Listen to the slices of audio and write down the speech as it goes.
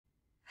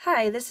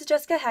Hi, this is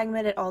Jessica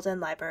Hagman at Alden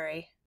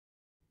Library.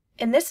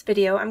 In this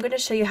video, I'm going to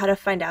show you how to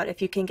find out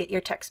if you can get your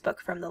textbook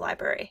from the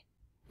library.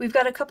 We've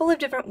got a couple of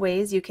different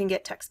ways you can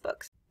get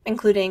textbooks,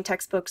 including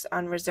textbooks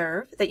on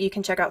reserve that you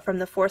can check out from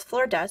the 4th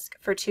floor desk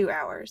for 2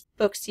 hours,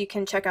 books you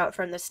can check out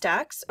from the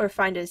stacks or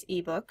find as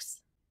ebooks,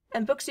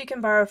 and books you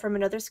can borrow from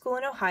another school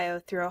in Ohio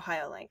through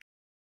OhioLink.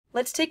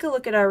 Let's take a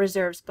look at our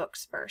reserves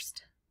books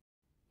first.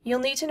 You'll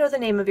need to know the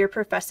name of your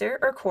professor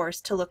or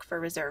course to look for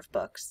reserve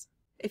books.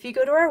 If you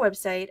go to our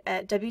website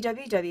at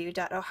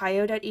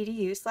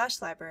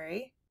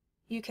www.ohio.edu/library,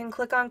 you can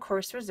click on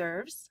Course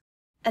Reserves,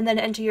 and then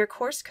enter your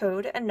course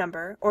code and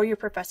number or your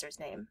professor's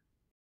name.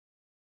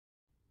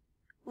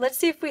 Let's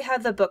see if we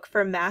have the book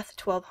for Math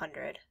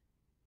 1200.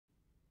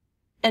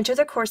 Enter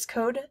the course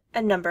code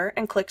and number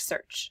and click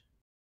Search.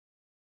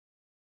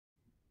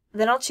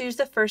 Then I'll choose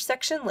the first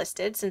section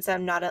listed since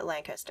I'm not at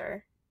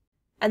Lancaster.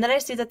 And then I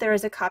see that there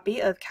is a copy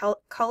of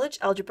College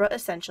Algebra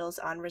Essentials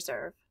on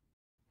reserve.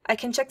 I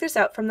can check this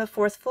out from the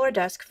 4th floor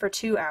desk for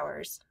 2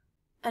 hours.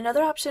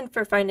 Another option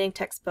for finding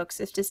textbooks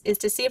is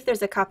to see if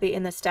there's a copy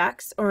in the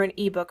stacks or an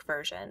ebook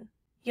version.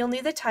 You'll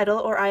need the title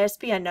or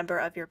ISBN number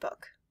of your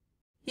book.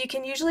 You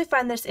can usually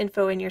find this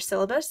info in your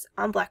syllabus,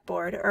 on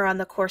Blackboard, or on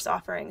the course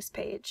offerings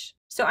page.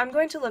 So I'm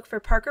going to look for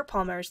Parker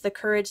Palmer's The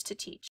Courage to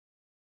Teach.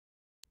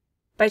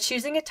 By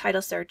choosing a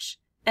title search,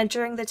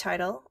 entering the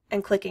title,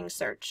 and clicking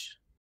Search.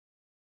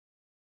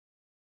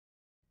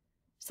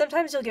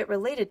 Sometimes you'll get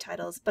related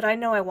titles, but I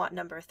know I want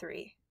number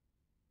 3.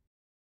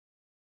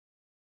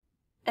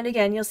 And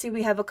again, you'll see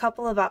we have a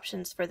couple of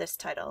options for this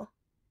title.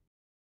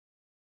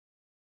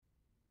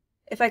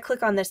 If I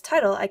click on this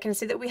title, I can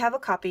see that we have a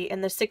copy in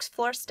the 6th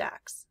floor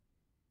stacks.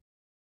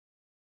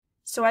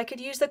 So I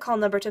could use the call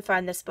number to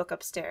find this book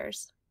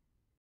upstairs.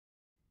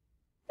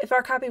 If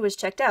our copy was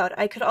checked out,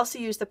 I could also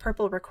use the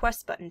purple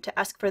request button to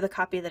ask for the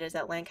copy that is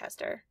at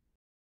Lancaster.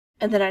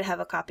 And then I'd have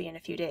a copy in a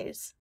few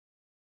days.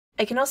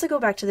 I can also go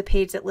back to the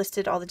page that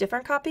listed all the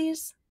different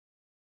copies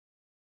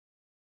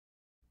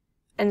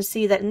and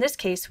see that in this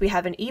case we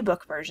have an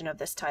ebook version of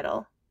this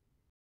title.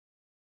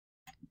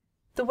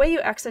 The way you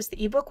access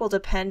the ebook will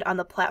depend on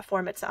the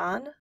platform it's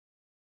on,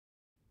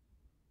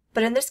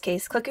 but in this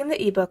case, clicking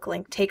the ebook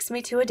link takes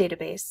me to a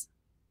database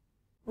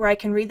where I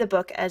can read the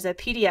book as a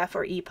PDF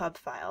or EPUB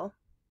file.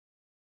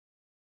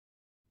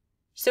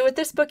 So with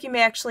this book, you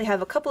may actually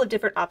have a couple of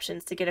different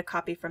options to get a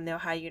copy from the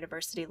Ohio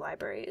University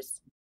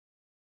libraries.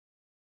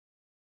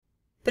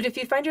 But if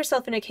you find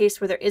yourself in a case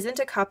where there isn't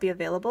a copy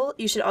available,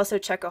 you should also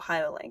check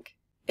OhioLink.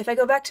 If I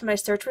go back to my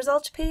search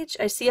results page,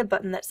 I see a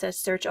button that says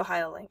Search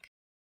OhioLink.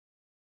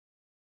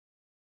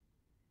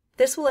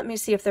 This will let me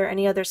see if there are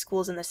any other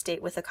schools in the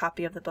state with a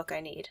copy of the book I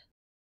need.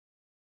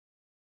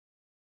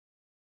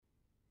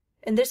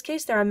 In this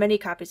case, there are many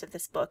copies of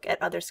this book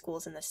at other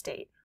schools in the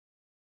state.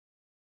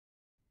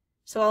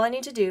 So all I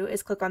need to do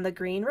is click on the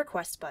green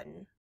Request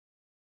button.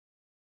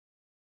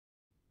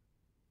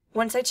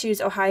 Once I choose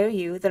Ohio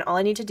U, then all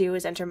I need to do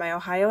is enter my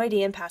Ohio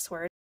ID and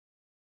password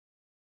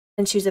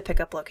and choose a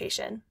pickup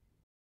location.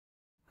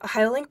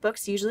 OhioLink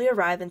books usually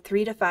arrive in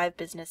 3 to 5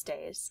 business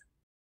days.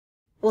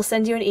 We'll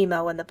send you an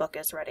email when the book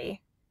is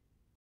ready.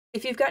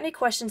 If you've got any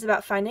questions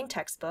about finding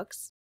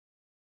textbooks,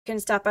 you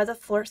can stop by the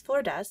 4th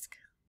floor desk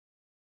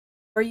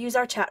or use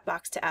our chat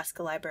box to ask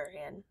a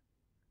librarian.